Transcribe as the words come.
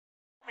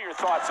your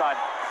thoughts on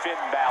Finn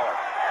Balor?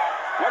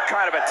 What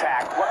kind of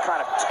attack, what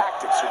kind of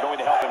tactics are going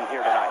to help him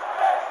here tonight?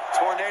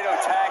 Tornado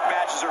tag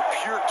matches are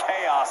pure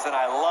chaos, and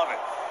I love it.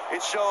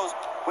 It shows,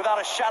 without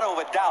a shadow of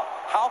a doubt,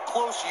 how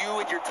close you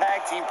and your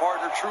tag team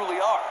partner truly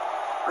are.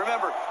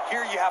 Remember,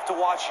 here you have to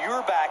watch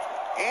your back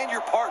and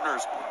your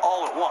partners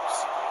all at once.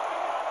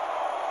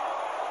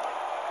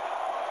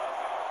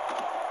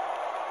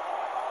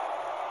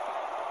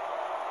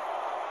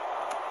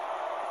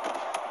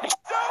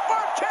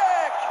 Super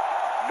kick!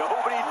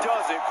 Nobody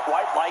does it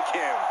quite like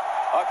him.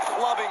 A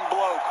clubbing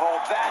blow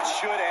called that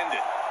should end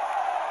it.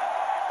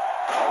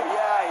 Oh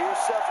yeah,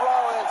 here's Seth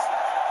Rollins.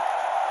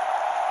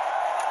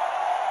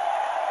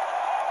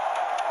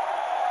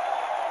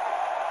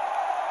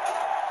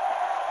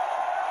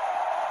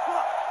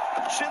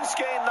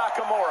 Shinsuke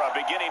Nakamura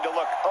beginning to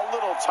look a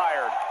little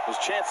tired. His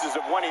chances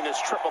of winning this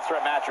triple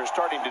threat match are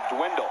starting to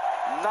dwindle.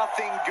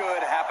 Nothing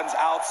good happens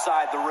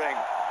outside the ring,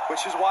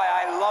 which is why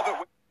I love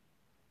it.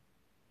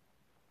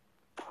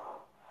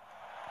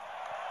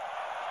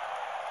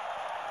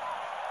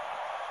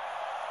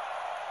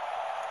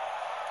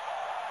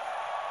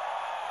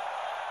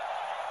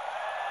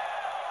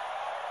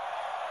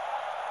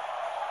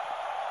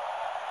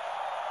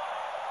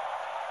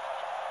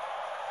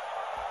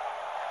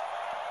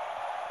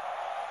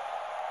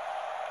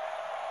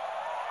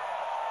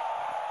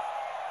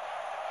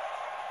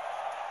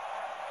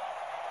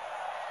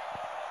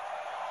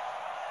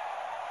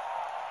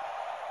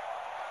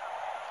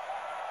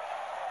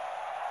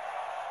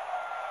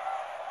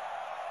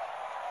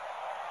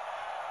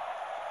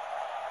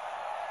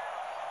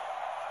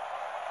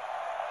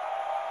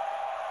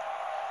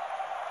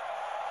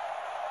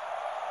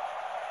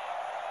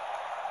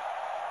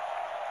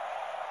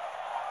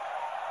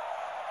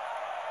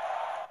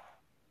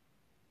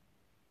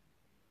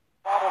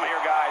 Problem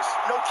here, guys.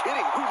 No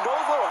kidding. Who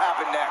knows what will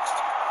happen next?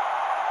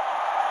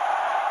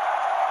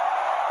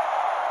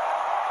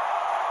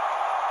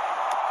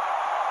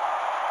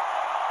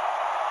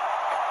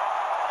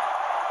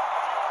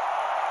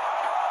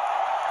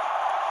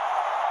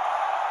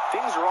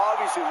 Things are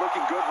obviously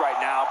looking good right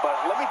now, but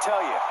let me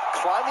tell you,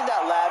 climbing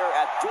that ladder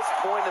at this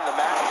point in the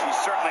match, He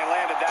certainly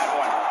landed that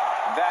one.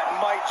 that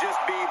might just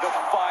be the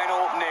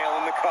final nail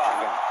in the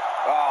coffin.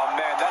 Oh,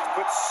 man, that's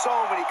put so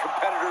many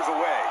competitors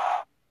away.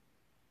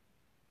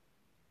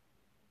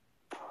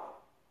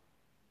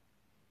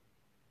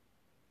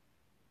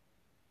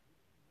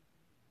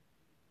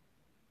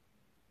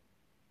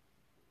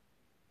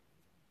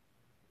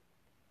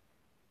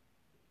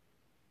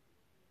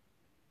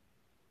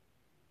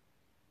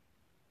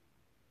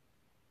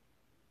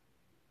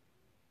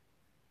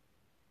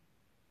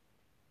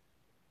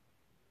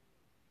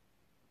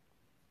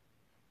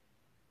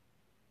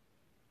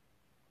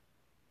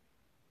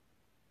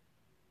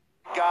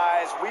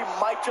 Guys, we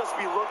might just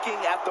be looking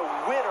at the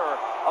winner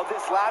of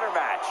this ladder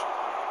match.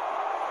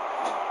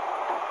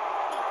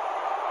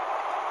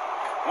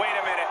 Wait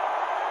a minute.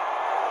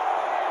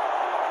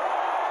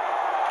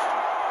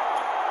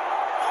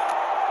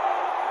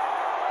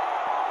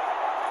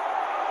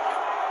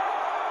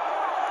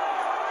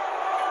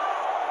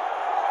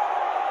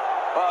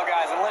 Well,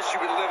 guys, unless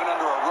you've been living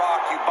under a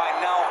rock, you by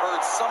now heard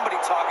somebody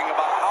talking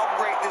about how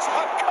great this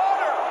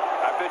cutter.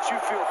 I bet you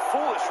feel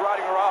foolish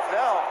writing her off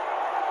now.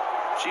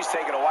 She's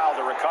taking a while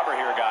to recover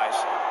here, guys.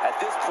 At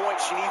this point,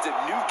 she needs a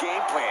new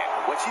game plan.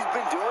 What she's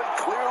been doing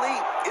clearly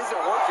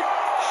isn't working.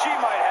 She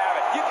might have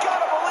it. You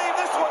gotta believe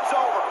this one's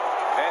over.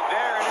 And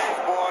there it is,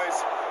 boys.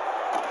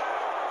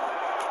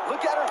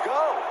 Look at her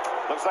go.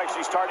 Looks like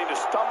she's starting to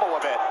stumble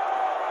a bit.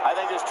 I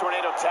think this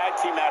Tornado tag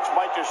team match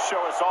might just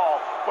show us all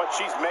what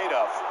she's made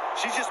of.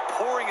 She's just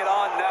pouring it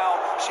on now.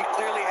 She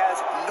clearly has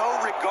no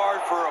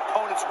regard for her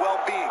opponent's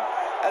well-being,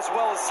 as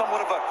well as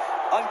somewhat of an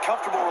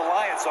uncomfortable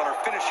reliance on her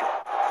finisher.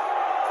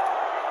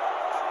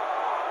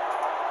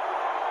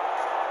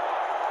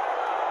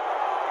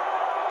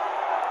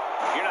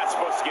 You're not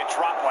supposed to get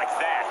dropped like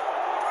that.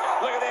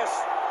 Look at this.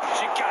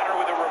 She got her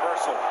with a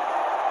reversal.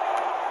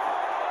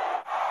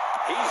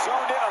 He's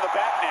zoned in on the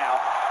back now.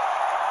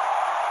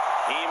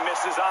 He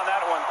misses on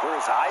that one. Were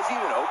his eyes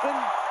even open?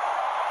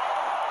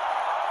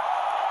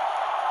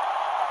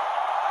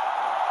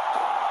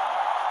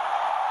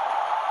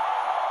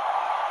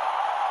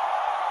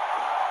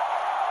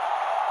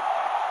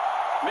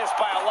 Missed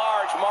by a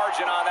large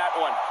margin on that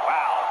one.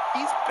 Wow,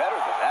 he's better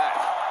than that.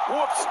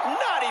 Whoops,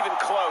 not even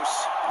close.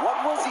 What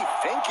was he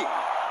thinking?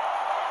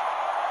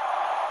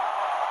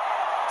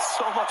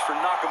 So much for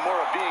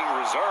Nakamura being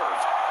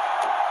reserved.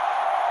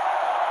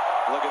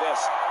 Look at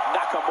this.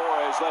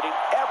 Nakamura is letting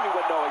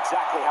everyone know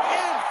exactly how.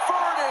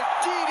 Inverted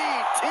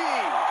DDT!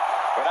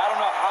 But I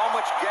don't know how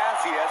much gas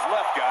he has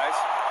left, guys.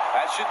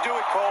 That should do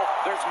it, Cole.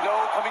 There's no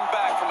coming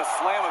back from a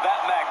slam of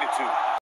that magnitude.